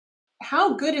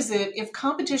how good is it if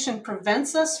competition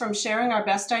prevents us from sharing our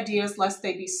best ideas lest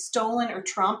they be stolen or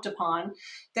tromped upon?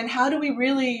 Then how do we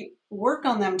really work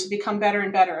on them to become better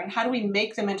and better? And how do we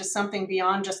make them into something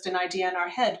beyond just an idea in our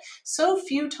head? So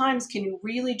few times can you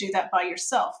really do that by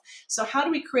yourself. So how do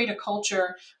we create a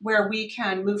culture where we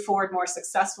can move forward more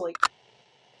successfully?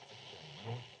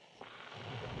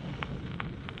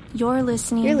 You're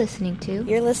listening to the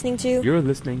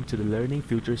Learning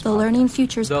Futures the Podcast. Learning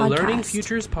Futures The Podcast. Learning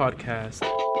Futures Podcast.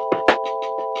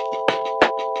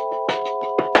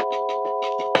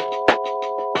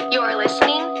 You're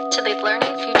listening to the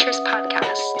Learning Futures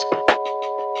Podcast.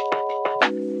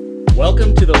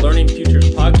 Welcome to the Learning Futures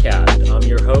Podcast. I'm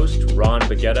your host, Ron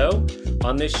Bagetto.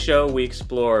 On this show, we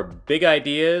explore big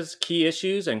ideas, key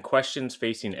issues, and questions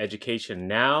facing education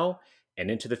now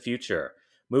and into the future,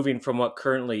 moving from what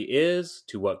currently is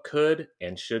to what could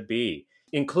and should be,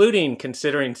 including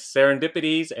considering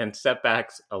serendipities and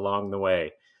setbacks along the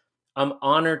way. I'm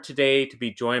honored today to be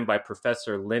joined by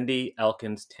Professor Lindy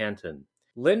Elkins Tanton.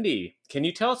 Lindy, can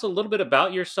you tell us a little bit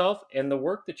about yourself and the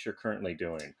work that you're currently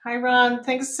doing? Hi, Ron.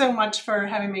 Thanks so much for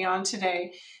having me on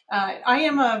today. I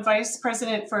am a vice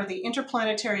president for the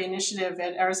Interplanetary Initiative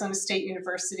at Arizona State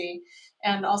University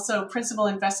and also principal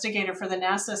investigator for the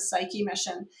NASA Psyche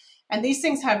mission. And these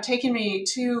things have taken me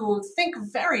to think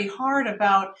very hard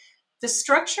about the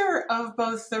structure of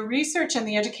both the research and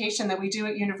the education that we do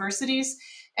at universities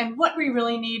and what we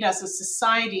really need as a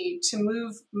society to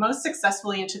move most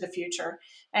successfully into the future.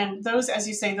 And those, as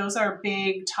you say, those are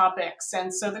big topics.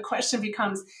 And so the question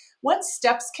becomes, what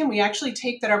steps can we actually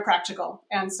take that are practical?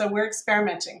 And so we're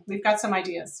experimenting. We've got some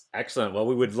ideas. Excellent. Well,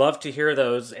 we would love to hear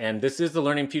those. And this is the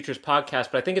Learning Futures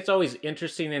Podcast, but I think it's always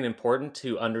interesting and important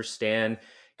to understand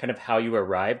kind of how you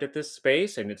arrived at this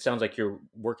space. And it sounds like you're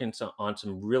working on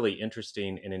some really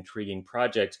interesting and intriguing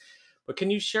projects. But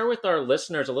can you share with our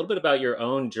listeners a little bit about your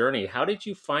own journey? How did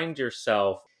you find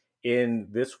yourself in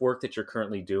this work that you're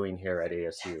currently doing here at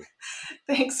ASU?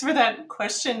 Thanks for that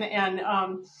question. And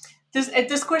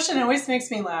this question always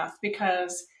makes me laugh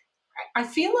because I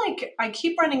feel like I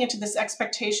keep running into this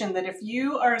expectation that if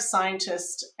you are a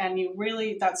scientist and you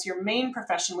really, that's your main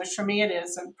profession, which for me it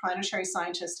is, a planetary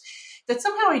scientist, that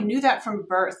somehow I knew that from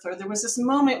birth, or there was this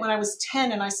moment when I was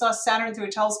 10 and I saw Saturn through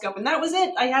a telescope and that was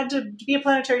it. I had to be a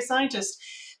planetary scientist.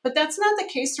 But that's not the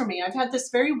case for me. I've had this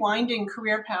very winding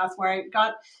career path where I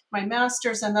got my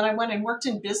master's and then I went and worked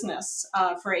in business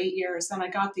for 8 years. And I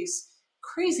got these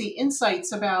crazy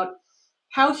insights about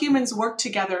how humans work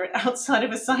together outside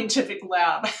of a scientific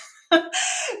lab,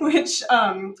 which,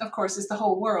 of course, is the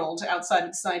whole world outside of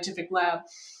the scientific lab.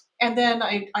 And then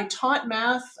I taught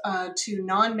math to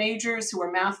non-majors who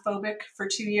were math phobic for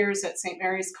 2 years at St.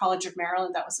 Mary's College of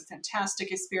Maryland. That was a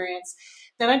fantastic experience.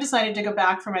 Then I decided to go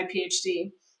back for my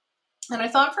PhD. And I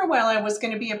thought for a while I was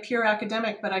going to be a pure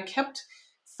academic, but I kept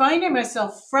finding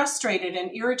myself frustrated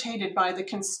and irritated by the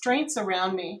constraints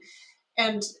around me.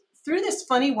 And through this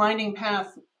funny winding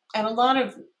path and a lot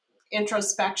of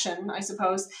introspection, I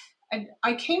suppose,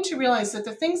 I came to realize that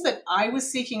the things that I was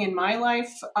seeking in my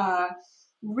life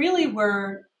really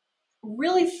were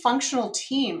really functional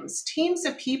teams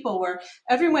of people where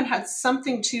everyone had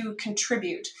something to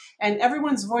contribute and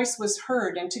everyone's voice was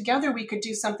heard. And together we could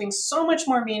do something so much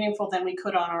more meaningful than we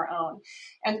could on our own.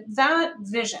 And that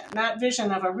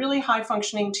vision of a really high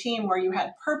functioning team where you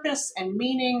had purpose and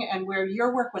meaning and where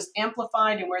your work was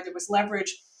amplified and where there was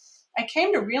leverage, I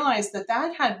came to realize that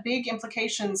that had big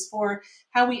implications for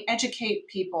how we educate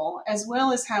people as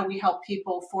well as how we help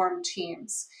people form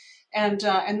teams. And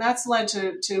that's led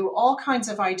to all kinds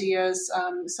of ideas,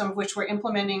 some of which we're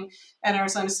implementing at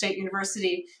Arizona State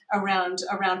University around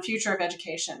future of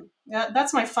education.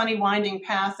 That's my funny winding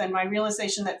path and my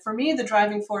realization that for me, the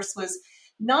driving force was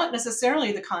not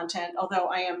necessarily the content, although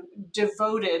I am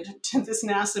devoted to this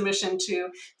NASA mission to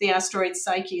the asteroid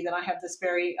Psyche that I have this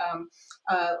very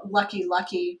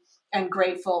lucky and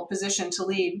grateful position to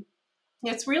lead.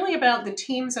 It's really about the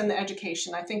teams and the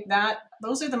education. I think that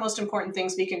those are the most important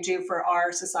things we can do for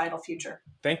our societal future.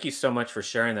 Thank you so much for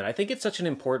sharing that. I think it's such an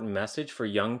important message for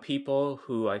young people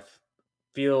who I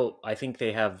think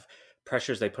they have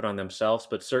pressures they put on themselves,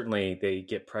 but certainly they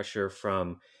get pressure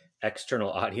from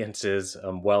external audiences,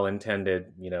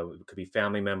 well-intended, it could be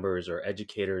family members or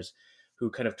educators who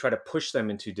kind of try to push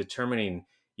them into determining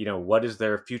what is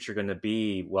their future going to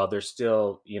be while they're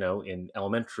still, in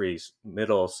elementary,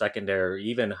 middle, secondary, or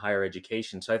even higher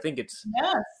education. So I think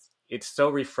it's so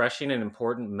refreshing and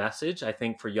important message, I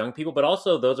think, for young people, but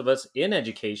also those of us in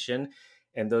education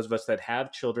and those of us that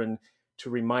have children to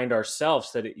remind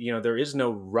ourselves that, there is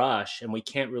no rush and we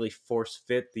can't really force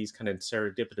fit these kind of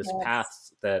serendipitous Yes.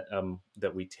 paths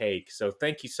that we take. So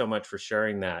thank you so much for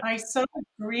sharing that. I so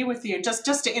agree with you.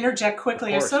 Just to interject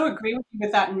quickly, I course. so agree with you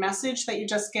with that message that you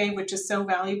just gave, which is so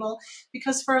valuable.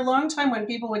 Because for a long time, when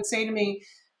people would say to me,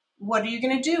 "What are you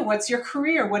going to do? What's your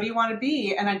career? What do you want to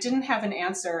be?" And I didn't have an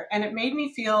answer. And it made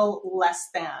me feel less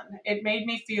than. It made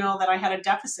me feel that I had a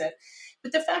deficit.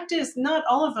 But the fact is, not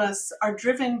all of us are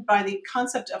driven by the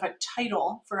concept of a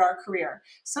title for our career.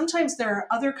 Sometimes there are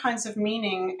other kinds of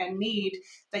meaning and need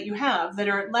that you have that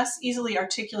are less easily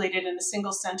articulated in a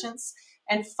single sentence.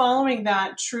 And following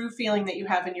that true feeling that you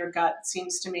have in your gut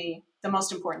seems to me the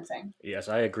most important thing. Yes,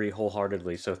 I agree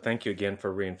wholeheartedly. So thank you again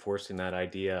for reinforcing that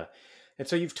idea. And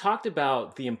so you've talked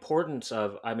about the importance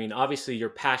of, obviously you're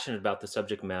passionate about the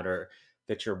subject matter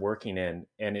that you're working in,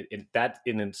 and that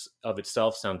in and of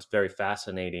itself sounds very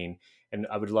fascinating. And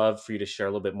I would love for you to share a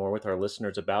little bit more with our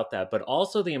listeners about that, but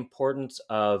also the importance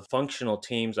of functional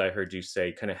teams. I heard you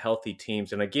say kind of healthy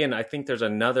teams. And again, I think there's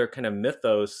another kind of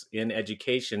mythos in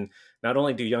education. Not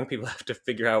only do young people have to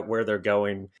figure out where they're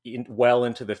going well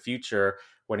into the future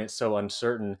when it's so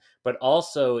uncertain, but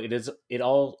also it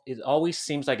always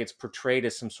seems like it's portrayed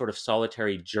as some sort of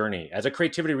solitary journey. As a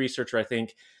creativity researcher, I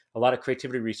think a lot of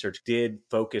creativity research did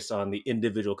focus on the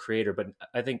individual creator, but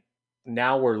I think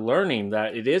now we're learning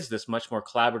that it is this much more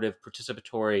collaborative,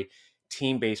 participatory,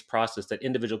 team-based process, that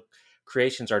individual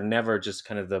creations are never just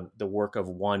kind of the work of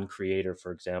one creator,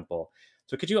 for example.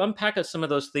 So could you unpack some of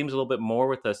those themes a little bit more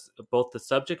with us, both the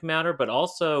subject matter, but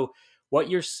also what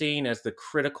you're seeing as the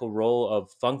critical role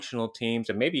of functional teams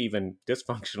and maybe even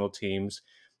dysfunctional teams,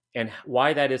 and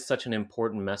why that is such an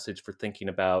important message for thinking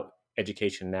about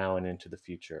education now and into the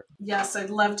future? Yes, I'd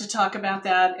love to talk about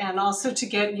that, and also to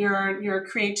get your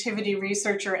creativity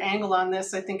researcher angle on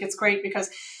this. I think it's great because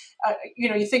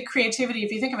you think creativity,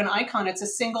 if you think of an icon, it's a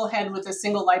single head with a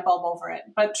single light bulb over it.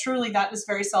 But truly, that is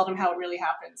very seldom how it really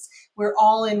happens. We're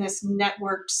all in this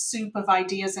networked soup of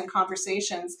ideas and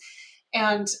conversations.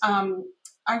 And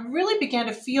I really began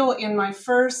to feel in my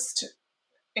first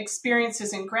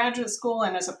experiences in graduate school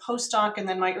and as a postdoc, and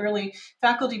then my early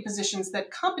faculty positions,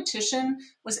 that competition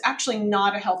was actually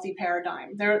not a healthy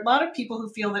paradigm. There are a lot of people who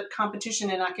feel that competition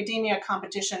in academia,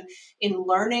 competition in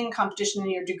learning, competition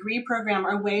in your degree program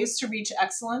are ways to reach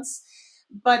excellence.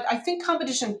 But I think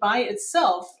competition by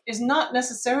itself is not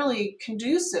necessarily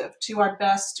conducive to our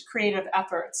best creative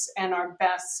efforts and our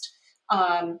best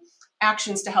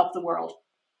actions to help the world.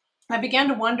 I began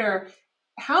to wonder,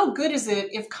 how good is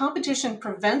it if competition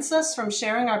prevents us from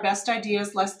sharing our best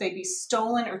ideas lest they be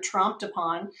stolen or tromped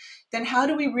upon? Then how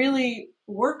do we really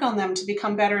work on them to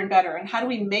become better and better? And how do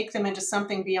we make them into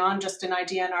something beyond just an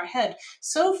idea in our head?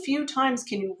 So few times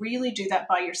can you really do that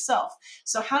by yourself.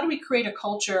 So how do we create a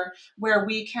culture where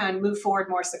we can move forward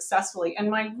more successfully?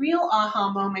 And my real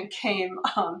aha moment came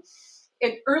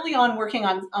early on working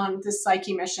on this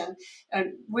Psyche mission.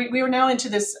 We were now into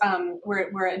this,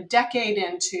 we're a decade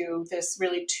into this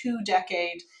really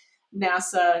 2-decade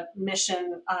NASA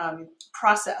mission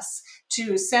process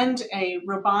to send a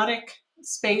robotic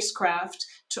spacecraft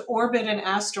to orbit an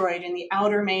asteroid in the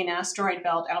outer main asteroid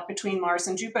belt out between Mars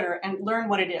and Jupiter and learn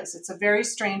what it is. It's a very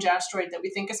strange asteroid that we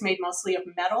think is made mostly of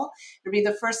metal. It'll be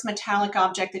the first metallic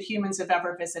object that humans have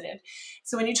ever visited.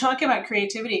 So when you talk about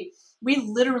creativity, we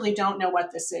literally don't know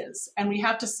what this is. And we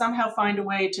have to somehow find a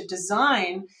way to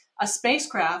design a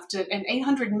spacecraft, an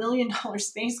 $800 million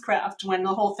spacecraft, when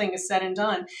the whole thing is said and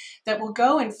done, that will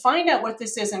go and find out what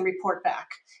this is and report back,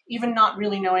 even not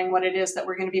really knowing what it is that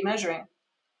we're going to be measuring.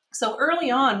 So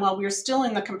early on, while we were still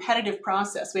in the competitive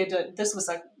process, this was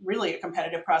really a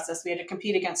competitive process. We had to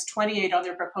compete against 28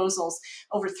 other proposals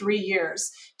over 3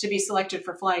 years to be selected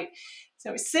for flight.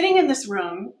 So sitting in this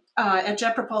room at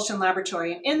Jet Propulsion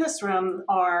Laboratory, and in this room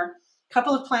are a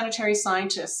couple of planetary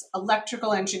scientists,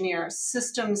 electrical engineer,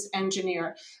 systems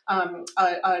engineer,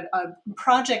 a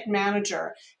project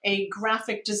manager, a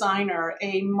graphic designer,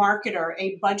 a marketer,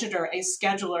 a budgeter, a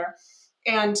scheduler.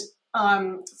 And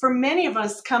for many of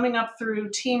us coming up through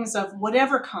teams of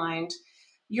whatever kind,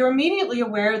 you're immediately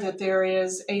aware that there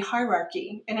is a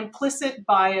hierarchy, an implicit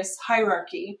bias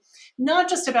hierarchy, not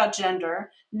just about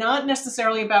gender, not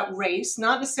necessarily about race,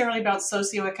 not necessarily about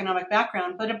socioeconomic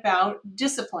background, but about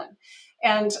discipline.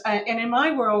 And in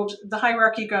my world, the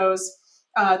hierarchy goes,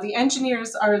 the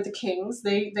engineers are the kings.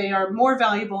 They are more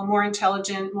valuable, more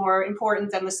intelligent, more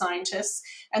important than the scientists.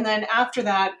 And then after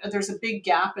that, there's a big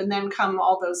gap. And then come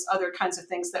all those other kinds of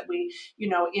things that we,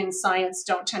 in science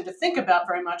don't tend to think about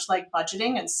very much, like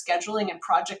budgeting and scheduling and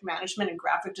project management and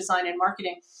graphic design and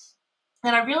marketing.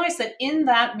 And I realized that in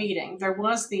that meeting, there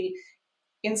was the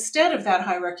instead of that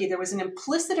hierarchy, there was an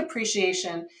implicit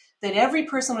appreciation that every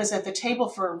person was at the table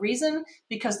for a reason,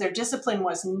 because their discipline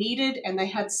was needed and they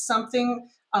had something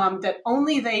that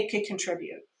only they could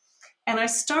contribute. And I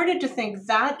started to think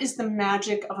that is the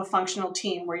magic of a functional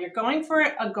team, where you're going for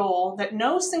a goal that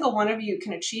no single one of you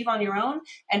can achieve on your own,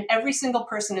 and every single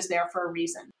person is there for a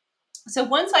reason. So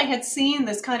once I had seen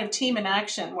this kind of team in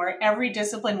action, where every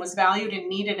discipline was valued and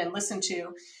needed and listened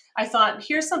to, I thought,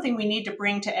 here's something we need to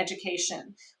bring to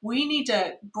education. We need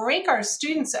to break our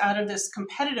students out of this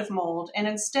competitive mold and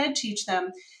instead teach them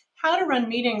how to run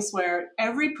meetings where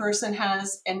every person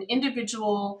has an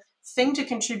individual thing to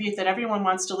contribute that everyone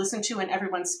wants to listen to, and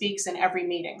everyone speaks in every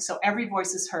meeting. So every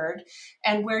voice is heard,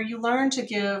 and where you learn to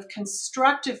give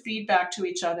constructive feedback to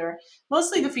each other.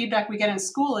 Mostly the feedback we get in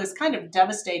school is kind of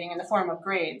devastating in the form of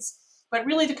grades. But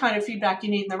really the kind of feedback you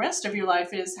need in the rest of your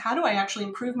life is, how do I actually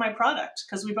improve my product?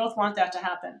 Because we both want that to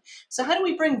happen. So how do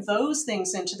we bring those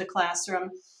things into the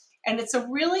classroom? And it's a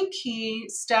really key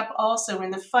step also in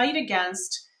the fight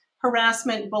against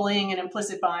harassment, bullying, and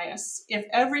implicit bias. If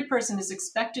every person is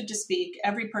expected to speak,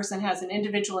 every person has an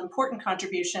individual important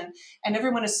contribution, and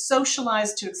everyone is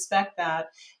socialized to expect that,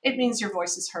 it means your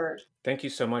voice is heard. Thank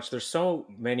you so much. There's so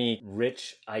many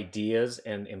rich ideas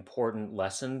and important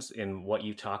lessons in what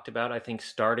you talked about. I think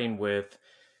starting with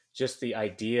just the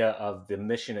idea of the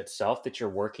mission itself that you're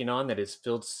working on, that is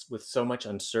filled with so much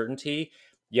uncertainty.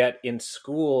 Yet in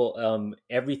school,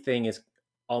 everything is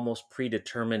almost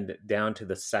predetermined down to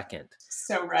the second.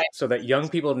 So right. So that young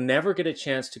people never get a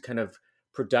chance to kind of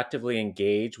productively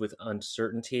engage with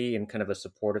uncertainty in kind of a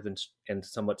supportive and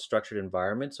somewhat structured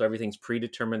environment. So everything's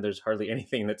predetermined. There's hardly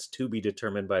anything that's to be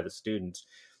determined by the students.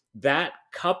 That,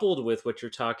 coupled with what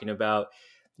you're talking about,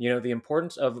 the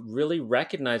importance of really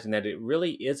recognizing that it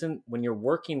really isn't, when you're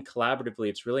working collaboratively,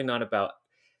 it's really not about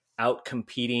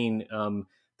out-competing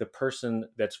the person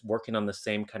that's working on the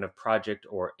same kind of project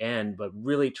or end, but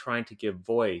really trying to give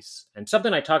voice. And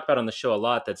something I talk about on the show a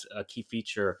lot that's a key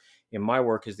feature in my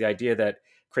work is the idea that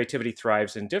creativity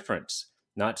thrives in difference,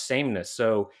 not sameness.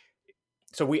 So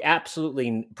we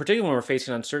absolutely, particularly when we're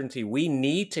facing uncertainty, we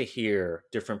need to hear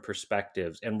different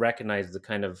perspectives and recognize the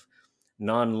kind of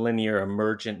nonlinear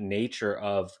emergent nature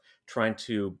of trying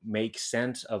to make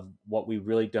sense of what we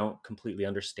really don't completely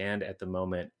understand at the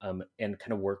moment, and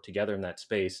kind of work together in that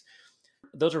space.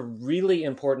 Those are really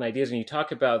important ideas. And you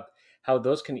talk about how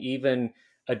those can even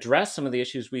address some of the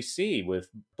issues we see with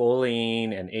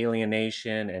bullying and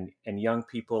alienation and young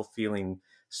people feeling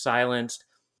silenced.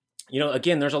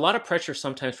 Again, there's a lot of pressure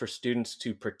sometimes for students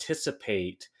to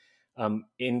participate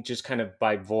in just kind of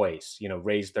by voice,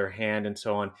 raise their hand and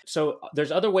so on. So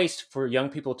there's other ways for young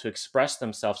people to express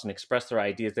themselves and express their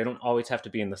ideas. They don't always have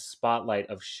to be in the spotlight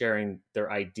of sharing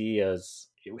their ideas.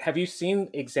 Have you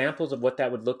seen examples of what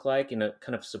that would look like in a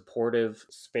kind of supportive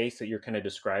space that you're kind of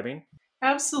describing?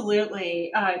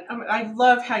 Absolutely. I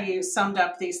love how you summed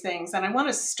up these things. And I want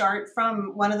to start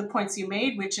from one of the points you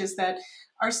made, which is that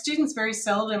our students very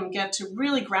seldom get to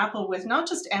really grapple with not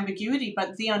just ambiguity,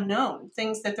 but the unknown,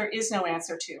 things that there is no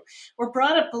answer to. We're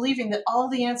brought up believing that all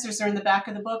the answers are in the back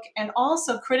of the book, and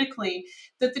also critically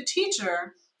that the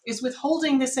teacher is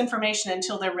withholding this information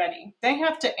until they're ready. They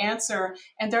have to answer,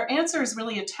 and their answer is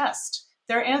really a test.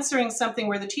 They're answering something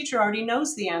where the teacher already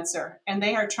knows the answer, and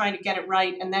they are trying to get it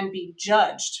right and then be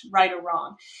judged right or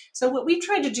wrong. So what we've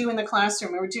tried to do in the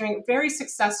classroom, and we're doing it very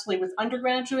successfully with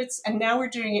undergraduates, and now we're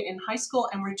doing it in high school,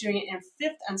 and we're doing it in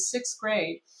 5th and 6th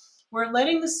grade. We're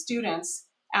letting the students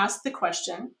ask the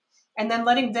question, and then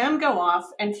letting them go off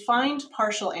and find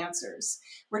partial answers.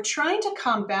 We're trying to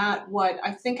combat what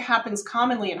I think happens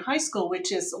commonly in high school, which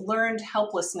is learned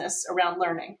helplessness around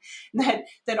learning,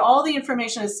 that all the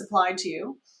information is supplied to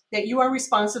you, that you are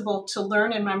responsible to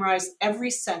learn and memorize every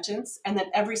sentence, and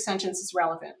that every sentence is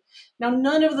relevant. Now,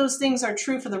 none of those things are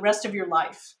true for the rest of your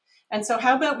life. And so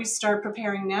how about we start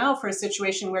preparing now for a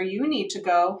situation where you need to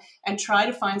go and try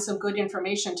to find some good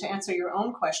information to answer your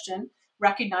own question,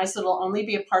 recognize that it'll only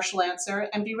be a partial answer,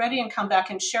 and be ready and come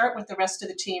back and share it with the rest of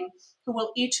the team, who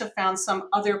will each have found some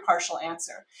other partial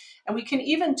answer. And we can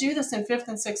even do this in 5th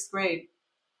and 6th grade.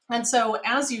 And so,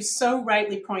 as you so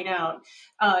rightly point out,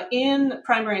 in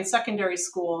primary and secondary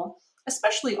school,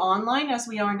 especially online as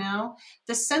we are now,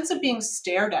 the sense of being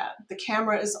stared at, the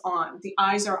camera is on, the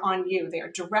eyes are on you, they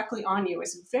are directly on you,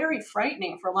 is very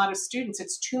frightening for a lot of students.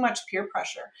 It's too much peer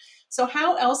pressure. So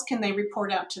how else can they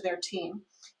report out to their team?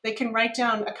 They can write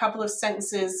down a couple of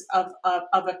sentences of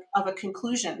a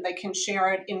conclusion. They can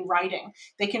share it in writing.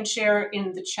 They can share it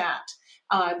in the chat.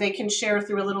 They can share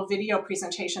through a little video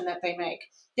presentation that they make.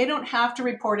 They don't have to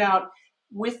report out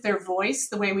with their voice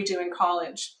the way we do in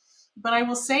college. But I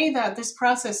will say that this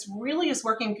process really is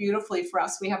working beautifully for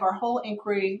us. We have our whole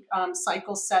inquiry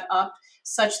cycle set up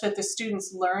such that the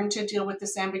students learn to deal with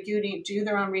this ambiguity, do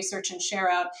their own research, and share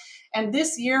out. And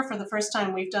this year, for the first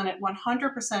time, we've done it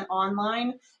 100%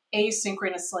 online,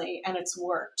 asynchronously, and it's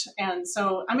worked. And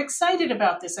so I'm excited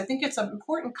about this. I think it's an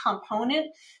important component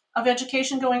of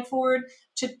education going forward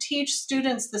to teach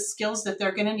students the skills that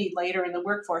they're going to need later in the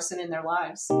workforce and in their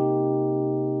lives.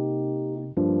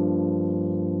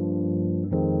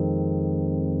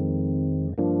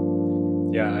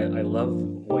 Yeah, I love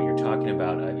what you're talking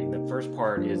about. I mean, the first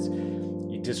part is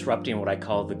you disrupting what I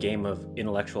call the game of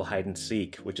intellectual hide and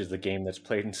seek, which is the game that's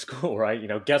played in school, right?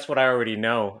 Guess what I already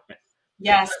know.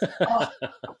 Yes. Oh.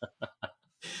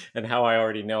 And how I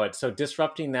already know it. So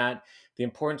disrupting that, the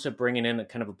importance of bringing in a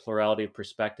kind of a plurality of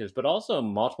perspectives, but also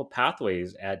multiple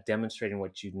pathways at demonstrating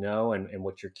what you know and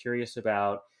what you're curious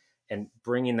about, and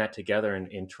bringing that together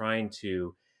and trying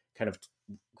to kind of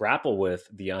grapple with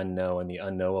the unknown and the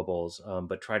unknowables,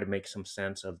 but try to make some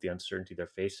sense of the uncertainty they're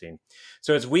facing.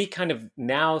 So as we kind of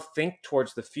now think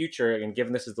towards the future, and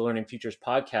given this is the Learning Futures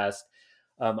podcast,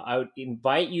 I would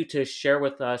invite you to share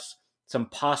with us some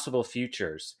possible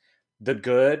futures, the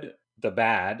good, the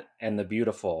bad, and the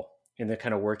beautiful in the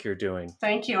kind of work you're doing.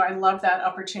 Thank you. I love that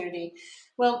opportunity.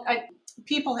 Well,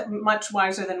 people much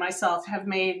wiser than myself have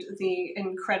made the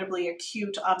incredibly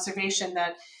acute observation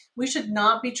that we should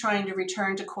not be trying to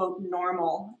return to, quote,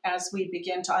 normal as we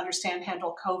begin to understand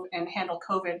handle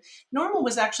COVID. Normal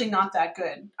was actually not that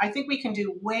good. I think we can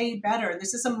do way better.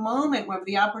 This is a moment where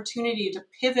the opportunity to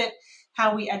pivot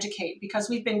how we educate, because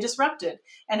we've been disrupted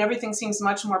and everything seems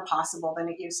much more possible than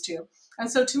it used to.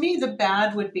 And so to me, the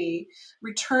bad would be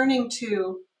returning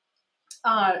to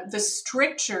the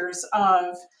strictures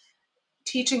of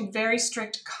teaching very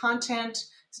strict content,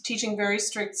 teaching very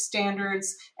strict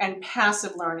standards, and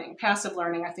passive learning. Passive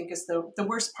learning, I think, is the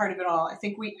worst part of it all. I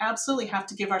think we absolutely have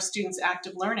to give our students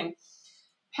active learning.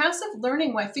 Passive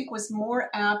learning, I think, was more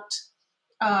apt,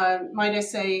 might I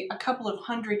say, a couple of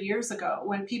 100 years ago,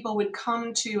 when people would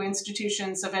come to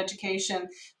institutions of education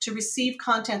to receive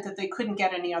content that they couldn't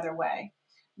get any other way.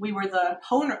 We were the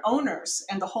owners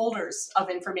and the holders of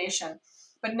information.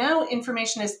 But now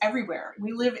information is everywhere.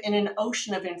 We live in an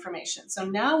ocean of information. So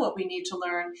now what we need to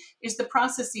learn is the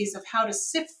processes of how to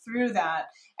sift through that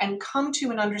and come to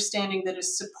an understanding that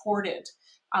is supported.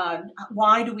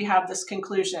 Why do we have this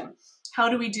conclusion? How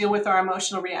do we deal with our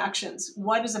emotional reactions?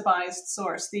 What is a biased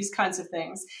source? These kinds of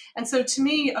things. And so to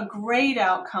me, a great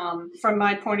outcome from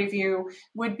my point of view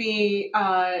would be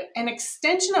an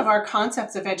extension of our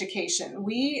concepts of education.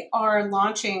 We are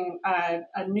launching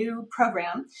a new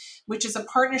program, which is a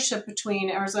partnership between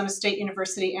Arizona State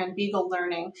University and Beagle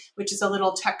Learning, which is a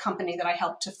little tech company that I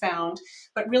helped to found.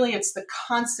 But really, it's the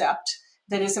concept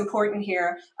that is important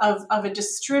here of a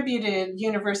distributed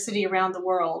university around the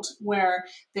world, where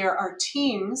there are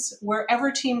teams,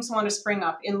 wherever teams want to spring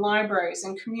up, in libraries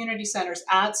and community centers,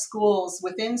 at schools,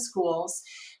 within schools,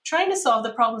 trying to solve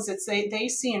the problems that they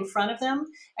see in front of them.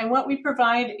 And what we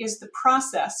provide is the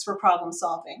process for problem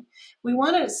solving. We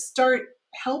want to start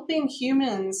helping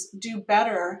humans do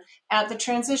better at the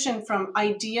transition from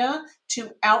idea to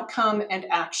outcome and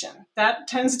action. That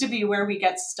tends to be where we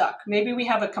get stuck. Maybe we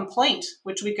have a complaint,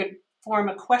 which we could form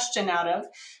a question out of,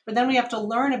 but then we have to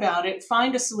learn about it,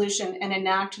 find a solution, and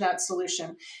enact that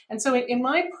solution. And so in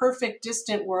my perfect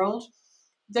distant world,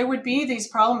 there would be these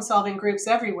problem-solving groups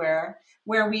everywhere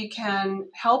where we can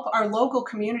help our local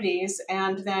communities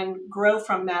and then grow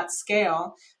from that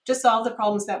scale to solve the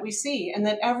problems that we see, and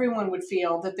that everyone would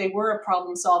feel that they were a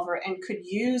problem solver and could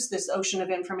use this ocean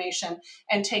of information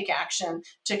and take action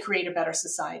to create a better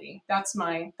society. That's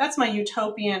my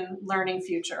utopian learning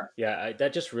future. Yeah,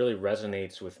 that just really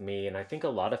resonates with me. And I think a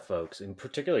lot of folks, in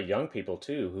particular young people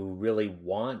too, who really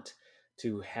want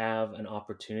to have an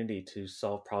opportunity to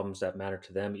solve problems that matter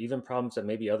to them, even problems that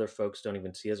maybe other folks don't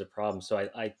even see as a problem. So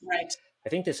I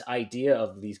think this idea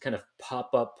of these kind of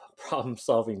pop-up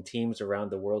problem-solving teams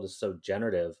around the world is so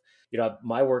generative.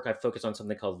 My work, I focus on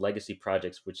something called legacy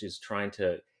projects, which is trying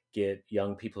to get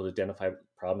young people to identify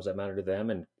problems that matter to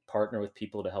them and partner with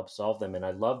people to help solve them. And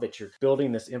I love that you're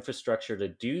building this infrastructure to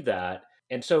do that.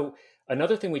 And so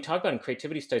another thing we talk about in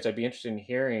creativity studies, I'd be interested in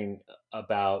hearing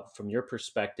about from your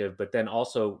perspective, but then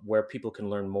also where people can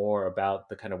learn more about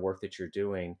the kind of work that you're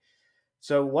doing.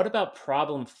 So what about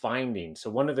problem finding? So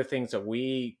one of the things that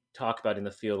we talk about in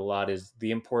the field a lot is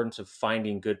the importance of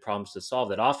finding good problems to solve,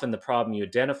 that often the problem you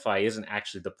identify isn't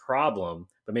actually the problem,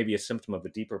 but maybe a symptom of a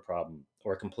deeper problem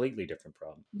or a completely different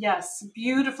problem. Yes,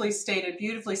 beautifully stated,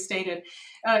 beautifully stated.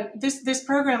 This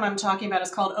program I'm talking about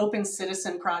is called Open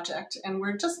Citizen Project, and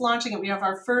we're just launching it. We have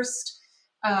our first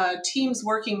teams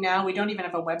working now. We don't even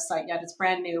have a website yet. It's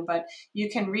brand new, but you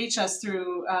can reach us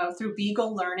through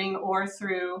Beagle Learning or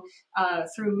through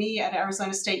me at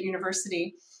Arizona State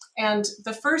University. And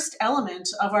the first element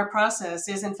of our process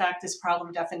is, in fact, this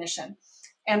problem definition.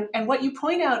 And what you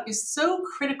point out is so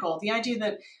critical, the idea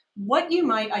that what you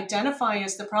might identify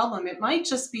as the problem, it might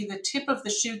just be the tip of the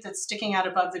shoot that's sticking out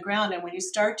above the ground. And when you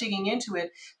start digging into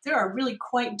it, there are really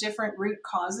quite different root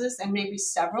causes, and maybe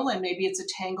several, and maybe it's a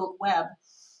tangled web.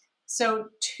 So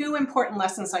 2 important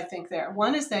lessons, I think, there.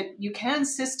 One is that you can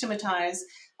systematize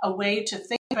a way to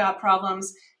think about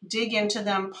problems, dig into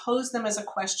them, pose them as a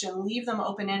question, leave them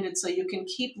open-ended so you can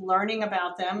keep learning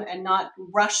about them and not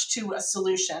rush to a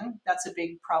solution. That's a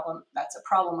big problem. That's a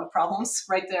problem of problems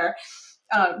right there.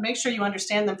 Make sure you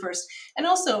understand them first. And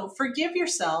also forgive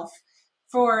yourself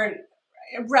for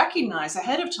recognize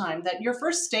ahead of time that your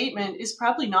first statement is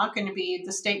probably not going to be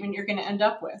the statement you're going to end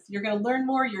up with. You're going to learn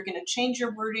more. You're going to change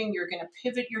your wording. You're going to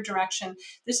pivot your direction.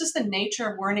 This is the nature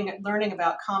of learning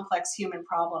about complex human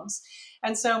problems.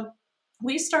 And so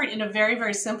we start in a very,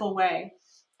 very simple way,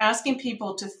 asking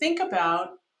people to think about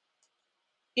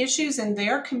issues in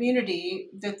their community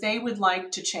that they would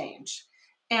like to change.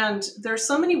 And there's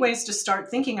so many ways to start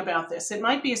thinking about this. It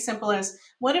might be as simple as,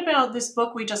 what about this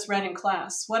book we just read in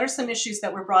class? What are some issues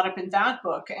that were brought up in that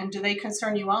book? And do they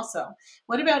concern you also?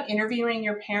 What about interviewing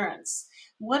your parents?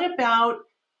 What about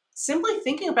simply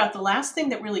thinking about the last thing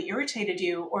that really irritated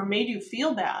you or made you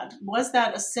feel bad? Was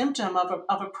that a symptom of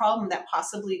a problem that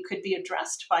possibly could be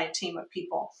addressed by a team of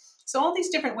people? So all these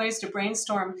different ways to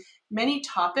brainstorm many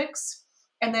topics,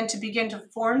 and then to begin to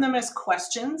form them as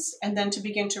questions, and then to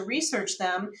begin to research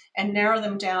them and narrow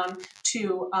them down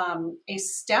to a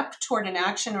step toward an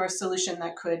action or a solution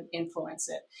that could influence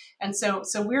it. And so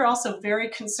we're also very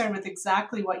concerned with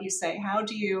exactly what you say. How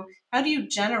do you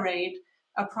generate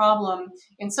a problem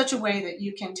in such a way that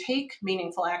you can take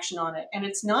meaningful action on it? And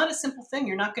it's not a simple thing.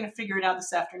 You're not going to figure it out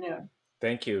this afternoon.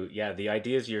 Thank you. Yeah, the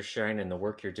ideas you're sharing and the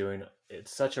work you're doing,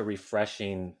 it's such a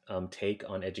refreshing take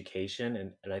on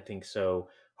education. And I think so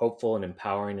hopeful and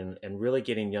empowering and really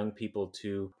getting young people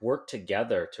to work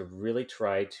together to really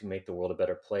try to make the world a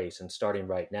better place, and starting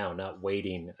right now, not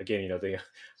waiting. Again, the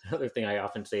another thing I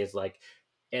often say is like,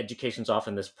 education's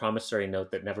often this promissory note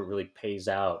that never really pays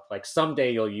out. Like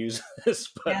someday you'll use this,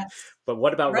 but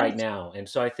what about right now? And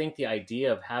so I think the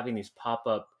idea of having these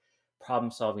pop-up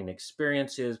problem-solving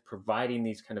experiences, providing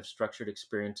these kind of structured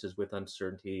experiences with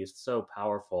uncertainty is so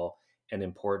powerful and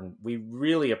important. We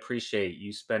really appreciate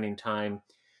you spending time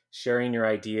sharing your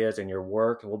ideas and your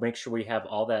work. And we'll make sure we have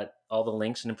all the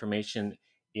links and information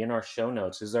in our show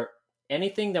notes. Is there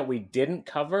anything that we didn't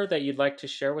cover that you'd like to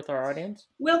share with our audience?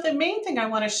 Well, the main thing I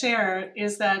want to share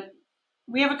is that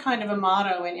we have a kind of a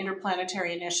motto in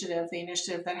Interplanetary Initiative, the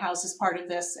initiative that houses part of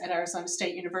this at Arizona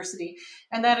State University,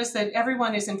 and that is that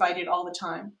everyone is invited all the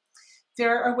time.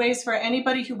 There are ways for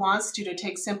anybody who wants to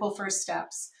take simple first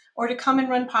steps, or to come and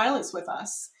run pilots with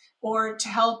us, or to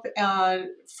help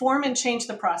form and change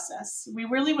the process. We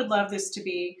really would love this to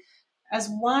be as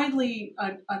widely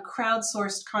a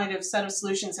crowdsourced kind of set of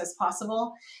solutions as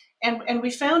possible. And we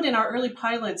found in our early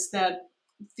pilots that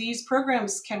these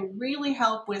programs can really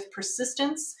help with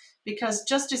persistence, because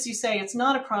just as you say, it's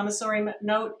not a promissory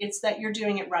note, it's that you're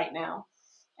doing it right now.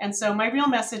 And so my real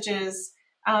message is,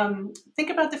 think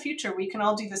about the future. We can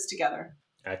all do this together.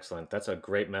 Excellent. That's a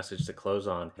great message to close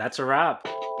on. That's a wrap.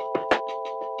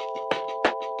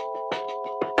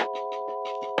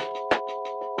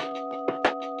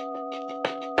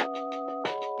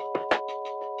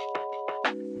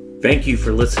 Thank you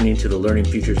for listening to the Learning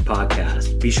Futures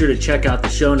podcast. Be sure to check out the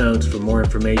show notes for more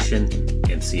information,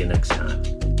 and see you next time.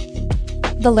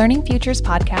 The Learning Futures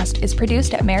podcast is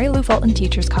produced at Mary Lou Fulton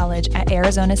Teachers College at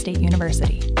Arizona State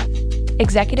University.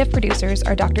 Executive producers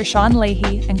are Dr. Sean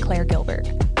Leahy and Claire Gilbert.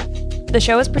 The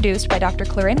show is produced by Dr.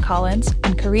 Clarine Collins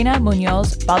and Karina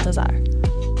Munoz Baltazar.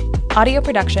 Audio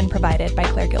production provided by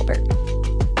Claire Gilbert.